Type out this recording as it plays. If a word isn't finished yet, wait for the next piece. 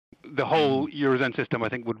the whole Eurozone system, I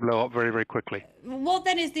think, would blow up very, very quickly. What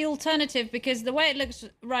then is the alternative? Because the way it looks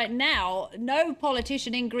right now, no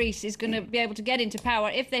politician in Greece is going to be able to get into power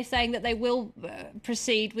if they're saying that they will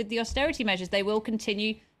proceed with the austerity measures. They will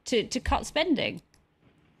continue to cut spending.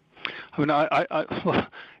 I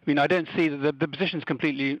mean, I don't see that the position is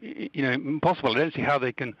completely, impossible. I don't see how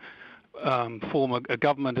they can form a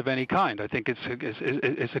government of any kind. I think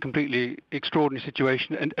it's a completely extraordinary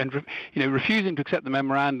situation, and refusing to accept the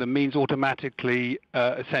memorandum means automatically,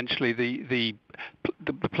 essentially, the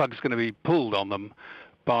plug is going to be pulled on them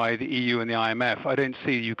by the EU and the IMF. I don't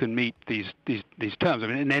see you can meet these terms. I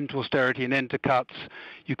mean, an end to austerity, an end to cuts,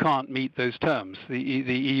 you can't meet those terms. The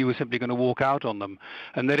EU is simply going to walk out on them,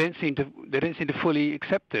 and they don't seem to fully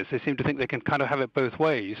accept this. They seem to think they can kind of have it both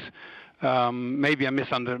ways. Maybe I'm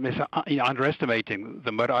underestimating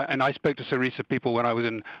them, but I spoke to Syriza people when I was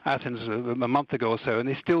in Athens a month ago or so, and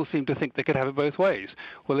they still seem to think they could have it both ways.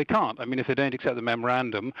 Well, they can't. I mean, if they don't accept the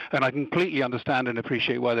memorandum, and I completely understand and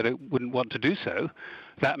appreciate why they wouldn't want to do so,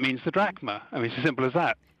 that means the drachma. I mean, it's as simple as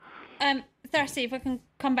that. Tharsi, if I can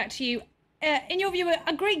come back to you. In your view,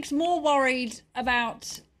 are Greeks more worried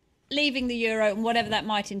about leaving the euro and whatever that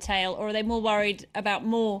might entail, or are they more worried about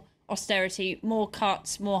more austerity, more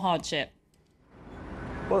cuts, more hardship?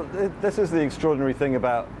 Well, this is the extraordinary thing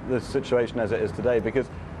about the situation as it is today, because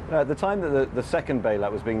at the time that the second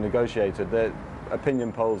bailout was being negotiated, the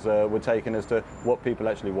opinion polls were taken as to what people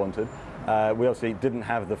actually wanted. We obviously didn't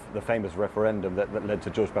have the famous referendum that led to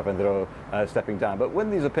George Papandreou stepping down. But when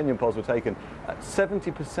these opinion polls were taken,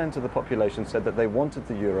 70% of the population said that they wanted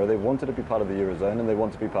the euro, they wanted to be part of the Eurozone, and they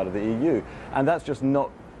want to be part of the EU. And that's just not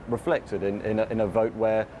reflected in a vote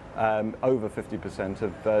where over 50%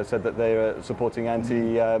 have said that they are supporting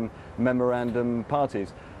anti-memorandum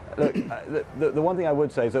parties. Look, the one thing I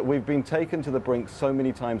would say is that we've been taken to the brink so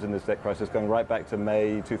many times in this debt crisis, going right back to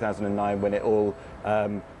May 2009 when it all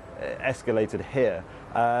escalated here.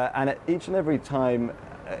 And at each and every time,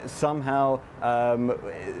 somehow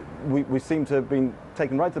we seem to have been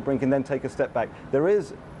taken right to the brink and then take a step back. There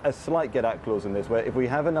is a slight get-out clause in this, where if we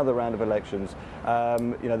have another round of elections,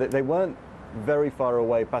 they weren't very far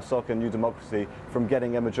away, PASOK and New Democracy, from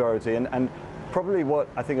getting a majority. And probably what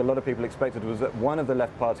I think a lot of people expected was that one of the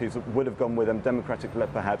left parties would have gone with them, Democratic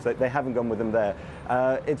left perhaps. They haven't gone with them there.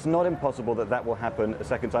 It's not impossible that that will happen a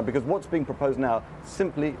second time, because what's being proposed now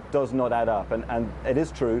simply does not add up. And it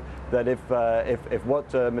is true that if what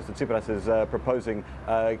Mr. Tsipras is proposing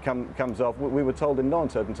comes off, we were told in no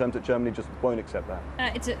uncertain terms that Germany just won't accept that.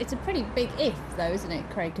 It's a pretty big if, though, isn't it,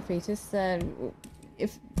 Craig Kapitas?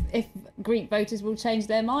 If Greek voters will change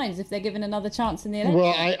their minds if they're given another chance in the election.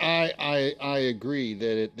 Well, I agree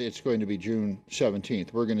that it's going to be June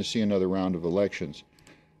 17th. We're going to see another round of elections,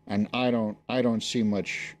 and I don't see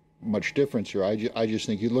much difference here. I just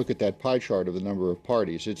think you look at that pie chart of the number of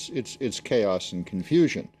parties. It's chaos and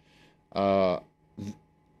confusion.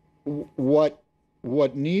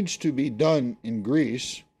 What needs to be done in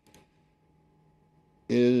Greece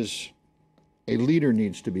is a leader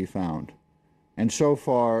needs to be found. And so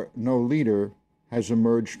far, no leader has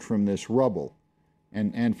emerged from this rubble.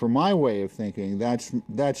 And for my way of thinking,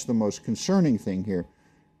 that's the most concerning thing here.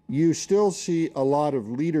 You still see a lot of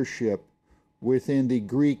leadership within the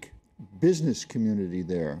Greek business community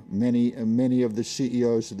there. Many of the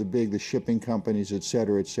CEOs of the shipping companies, et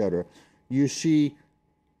cetera, et cetera. You see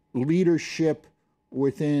leadership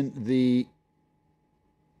within the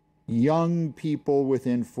young people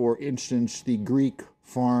within, for instance, the Greek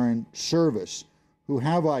Foreign Service, who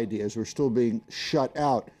have ideas, who are still being shut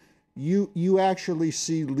out. You actually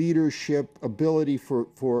see leadership ability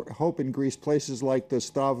for hope in Greece, places like the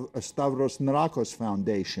Stavros Nirakos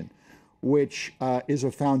Foundation, which is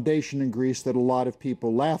a foundation in Greece that a lot of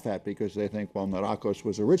people laugh at because they think, well, Nirakos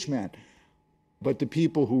was a rich man. But the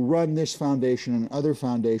people who run this foundation and other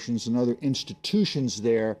foundations and other institutions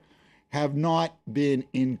there have not been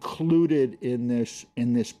included in this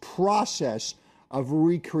process of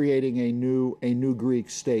recreating a new Greek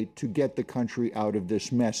state to get the country out of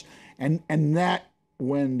this mess. And that,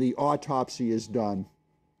 when the autopsy is done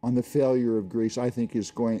on the failure of Greece, I think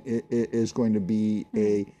is going to be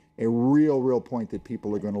a real point that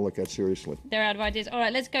people are going to look at seriously. They're out of ideas. All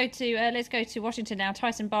right, let's go to Washington now.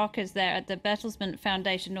 Tyson Barker's there at the Bertelsmann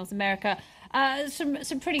Foundation North America.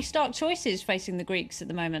 Some pretty stark choices facing the Greeks at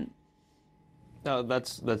the moment. No,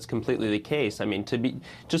 that's completely the case. I mean,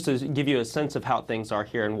 just to give you a sense of how things are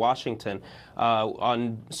here in Washington,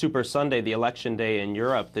 on Super Sunday, the election day in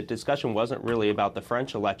Europe, the discussion wasn't really about the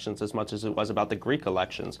French elections as much as it was about the Greek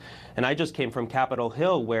elections. And I just came from Capitol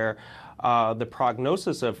Hill, where the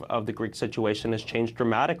prognosis of the Greek situation has changed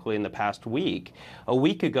dramatically in the past week. A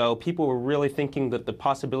week ago, people were really thinking that the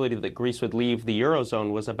possibility that Greece would leave the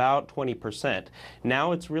Eurozone was about 20%.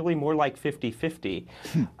 Now it's really more like 50-50.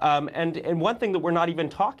 And one thing that we're not even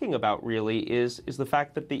talking about really is the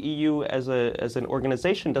fact that the EU as an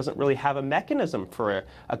organization doesn't really have a mechanism for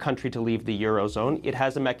a country to leave the Eurozone. It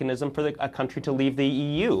has a mechanism for a country to leave the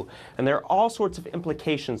EU. And there are all sorts of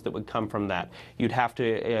implications that would come from that. You'd have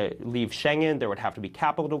to leave Schengen, there would have to be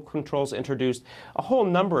capital controls introduced, a whole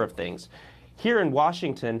number of things. Here in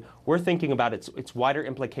Washington, we're thinking about its wider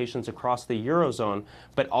implications across the Eurozone,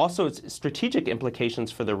 but also its strategic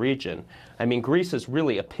implications for the region. I mean, Greece is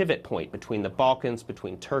really a pivot point between the Balkans,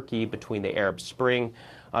 between Turkey, between the Arab Spring.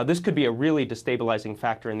 This could be a really destabilizing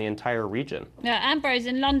factor in the entire region. Ambrose,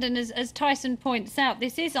 in London, as Tyson points out,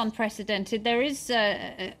 this is unprecedented. There is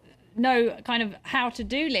no kind of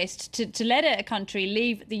how-to-do list to let a country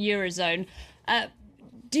leave the Eurozone.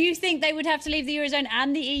 Do you think they would have to leave the Eurozone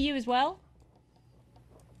and the EU as well?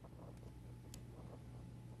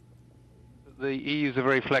 The EU is a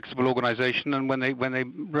very flexible organisation, and when they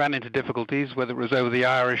ran into difficulties, whether it was over the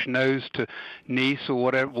Irish nose to Nice or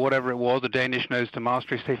whatever it was, the Danish nose to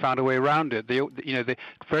Maastricht, they found a way around it. The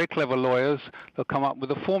very clever lawyers will come up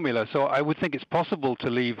with a formula. So I would think it's possible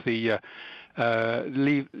to leave the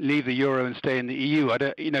euro and stay in the EU.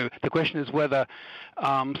 The question is whether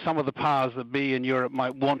some of the powers that be in Europe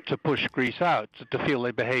might want to push Greece out, to feel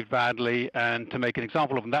they behaved badly and to make an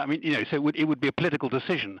example of them. That, so it would be a political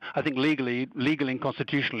decision. I think legally and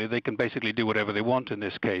constitutionally, they can basically do whatever they want in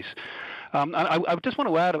this case. I just want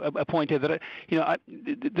to add a point here that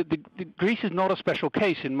Greece is not a special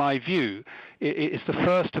case in my view. It's the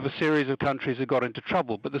first of a series of countries that got into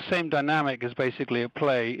trouble, but the same dynamic is basically at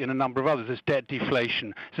play in a number of others. It's debt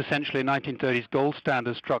deflation. It's essentially a 1930s gold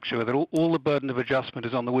standard structure where all the burden of adjustment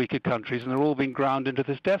is on the weaker countries, and they're all being ground into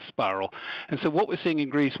this death spiral. And so what we're seeing in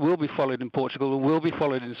Greece will be followed in Portugal and will be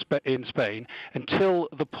followed in Spain until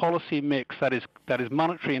the policy mix that is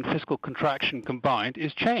monetary and fiscal contraction combined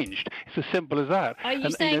is changed. It's as simple as that. Are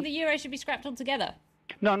you saying the euro should be scrapped altogether?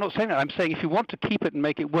 No, I'm not saying that. I'm saying if you want to keep it and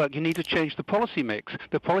make it work, you need to change the policy mix.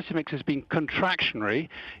 The policy mix has been contractionary.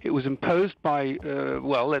 It was imposed by,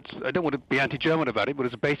 I don't want to be anti-German about it, but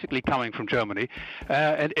it's basically coming from Germany.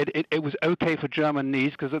 And it was okay for German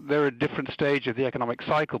needs because they're at a different stage of the economic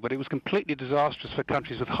cycle, but it was completely disastrous for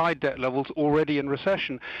countries with high debt levels already in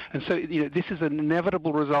recession. And so, this is an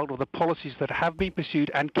inevitable result of the policies that have been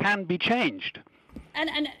pursued and can be changed.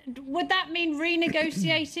 And would that mean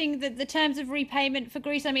renegotiating the terms of repayment for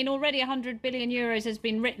Greece? I mean, already 100 billion euros has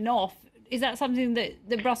been written off. Is that something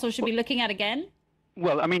that Brussels should be looking at again?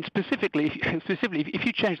 Well, I mean, specifically, if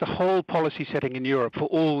you change the whole policy setting in Europe for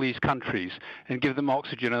all these countries and give them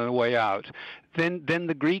oxygen and a way out, then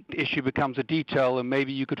the Greek issue becomes a detail, and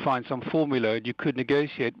maybe you could find some formula and you could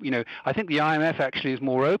negotiate. I think the IMF actually is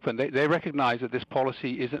more open. They recognise that this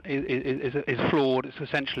policy is flawed. It's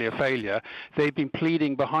essentially a failure. They've been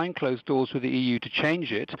pleading behind closed doors with the EU to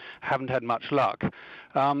change it. Haven't had much luck.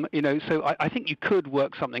 So I think you could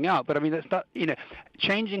work something out. But I mean, that's not,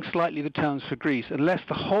 changing slightly the terms for Greece, unless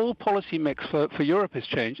the whole policy mix for Europe is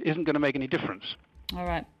changed, isn't going to make any difference. All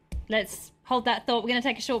right. Let's hold that thought. We're going to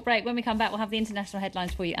take a short break. When we come back, we'll have the international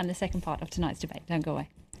headlines for you and the second part of tonight's debate. Don't go away.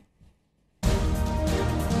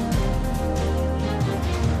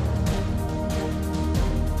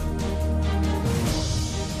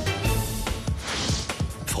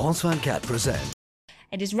 France24 presents.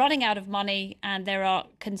 It is running out of money, and there are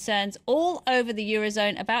concerns all over the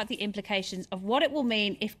Eurozone about the implications of what it will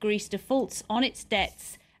mean if Greece defaults on its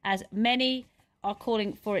debts, as many are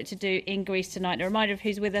calling for it to do in Greece tonight. A reminder of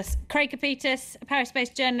who's with us. Craig Kapitas, a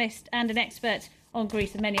Paris-based journalist and an expert on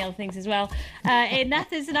Greece and many other things as well. In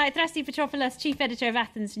Athens tonight, Thrasti Petropoulos, chief editor of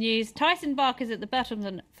Athens News. Tyson Barker's at the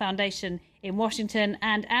Bertelsmann Foundation in Washington.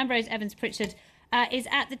 And Ambrose Evans-Pritchard is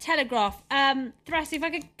at the Telegraph. Thrasti, if I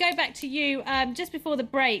could go back to you, just before the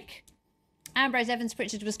break, Ambrose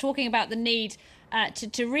Evans-Pritchard was talking about the need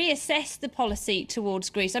to reassess the policy towards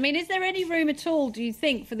Greece. I mean, is there any room at all, do you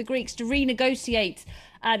think, for the Greeks to renegotiate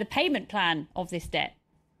the payment plan of this debt?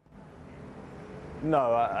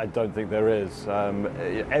 No, I don't think there is.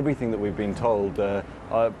 Everything that we've been told,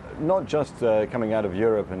 not just coming out of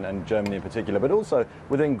Europe and Germany in particular, but also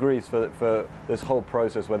within Greece for this whole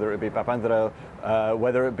process, whether it be Papandreou,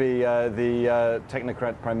 whether it be the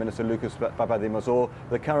technocrat Prime Minister Lucas Papadimos, or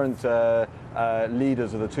the current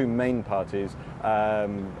leaders of the two main parties,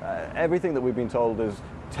 everything that we've been told is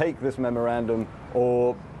take this memorandum,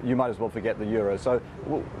 or you might as well forget the euro. So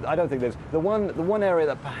I don't think there's the one area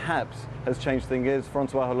that perhaps has changed things is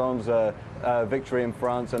François Hollande's victory in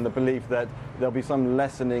France and the belief that there'll be some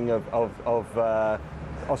lessening of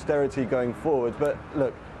austerity going forward. But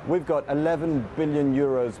look, we've got 11 billion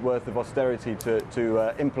euros worth of austerity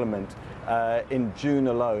to implement in June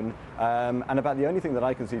alone, and about the only thing that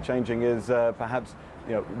I can see changing is perhaps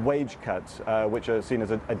wage cuts, which are seen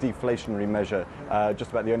as a deflationary measure,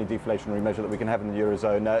 just about the only deflationary measure that we can have in the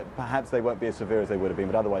Eurozone. Perhaps they won't be as severe as they would have been,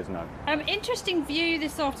 but otherwise no. Interesting view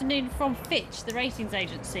this afternoon from Fitch, the ratings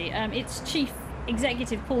agency. Its chief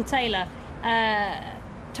executive, Paul Taylor,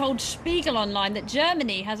 told Spiegel Online that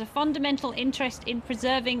Germany has a fundamental interest in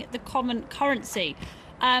preserving the common currency.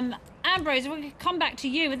 Ambrose, we'll come back to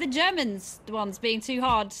you. Are the Germans the ones being too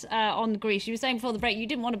hard on Greece? You were saying before the break you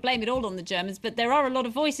didn't want to blame it all on the Germans, but there are a lot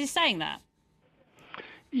of voices saying that.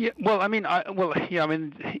 Yeah, well,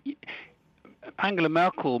 Angela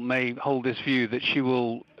Merkel may hold this view that she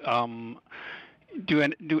will do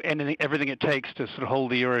everything it takes to sort of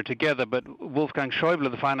hold the euro together, but Wolfgang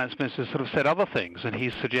Schäuble, the finance minister, sort of said other things, and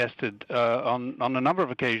he's suggested on a number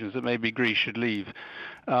of occasions that maybe Greece should leave.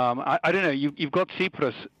 I don't know. You've got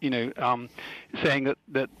Tsipras, saying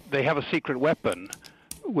that they have a secret weapon,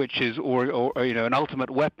 which is or an ultimate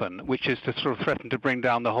weapon, which is to sort of threaten to bring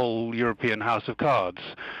down the whole European house of cards.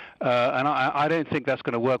 And I don't think that's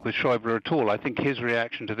going to work with Schäuble at all. I think his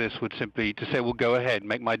reaction to this would simply to say, well, go ahead,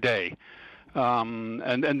 make my day.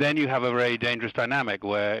 And then you have a very dangerous dynamic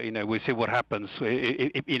where we see what happens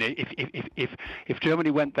if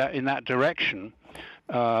Germany went in that direction,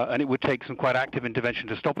 and it would take some quite active intervention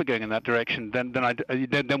to stop it going in that direction. Then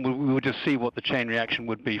we would just see what the chain reaction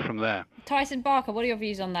would be from there. Tyson Barker, what are your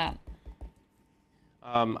views on that?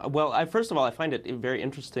 Well, first of all, I find it very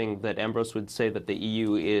interesting that Ambrose would say that the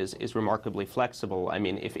EU is remarkably flexible. I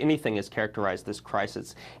mean, if anything has characterized this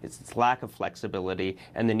crisis, it's its lack of flexibility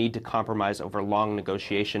and the need to compromise over long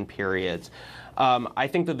negotiation periods. I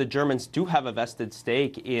think that the Germans do have a vested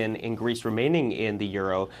stake in Greece remaining in the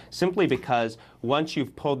euro, simply because once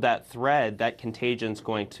you've pulled that thread, that contagion's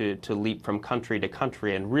going to leap from country to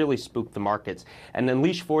country and really spook the markets and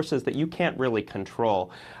unleash forces that you can't really control.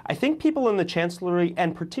 I think people in the Chancellery,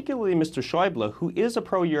 and particularly Mr. Schäuble, who is a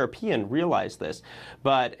pro-European, realize this.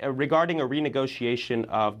 But regarding a renegotiation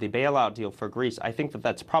of the bailout deal for Greece, I think that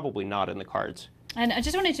that's probably not in the cards. And I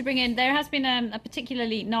just wanted to bring in, there has been a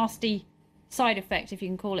particularly nasty side effect, if you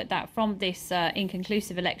can call it that, from this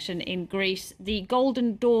inconclusive election in Greece. The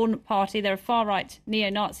Golden Dawn Party, they're a far-right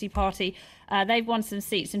neo-Nazi party. They've won some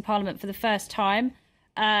seats in Parliament for the first time.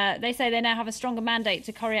 They say they now have a stronger mandate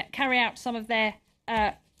to carry out some of their,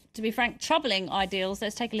 to be frank, troubling ideals.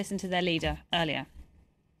 Let's take a listen to their leader earlier.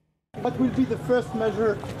 What will be the first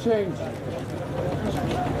measure to change?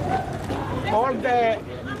 All the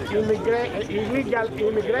illegal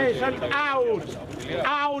immigration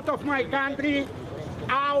out of my country,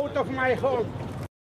 out of my home.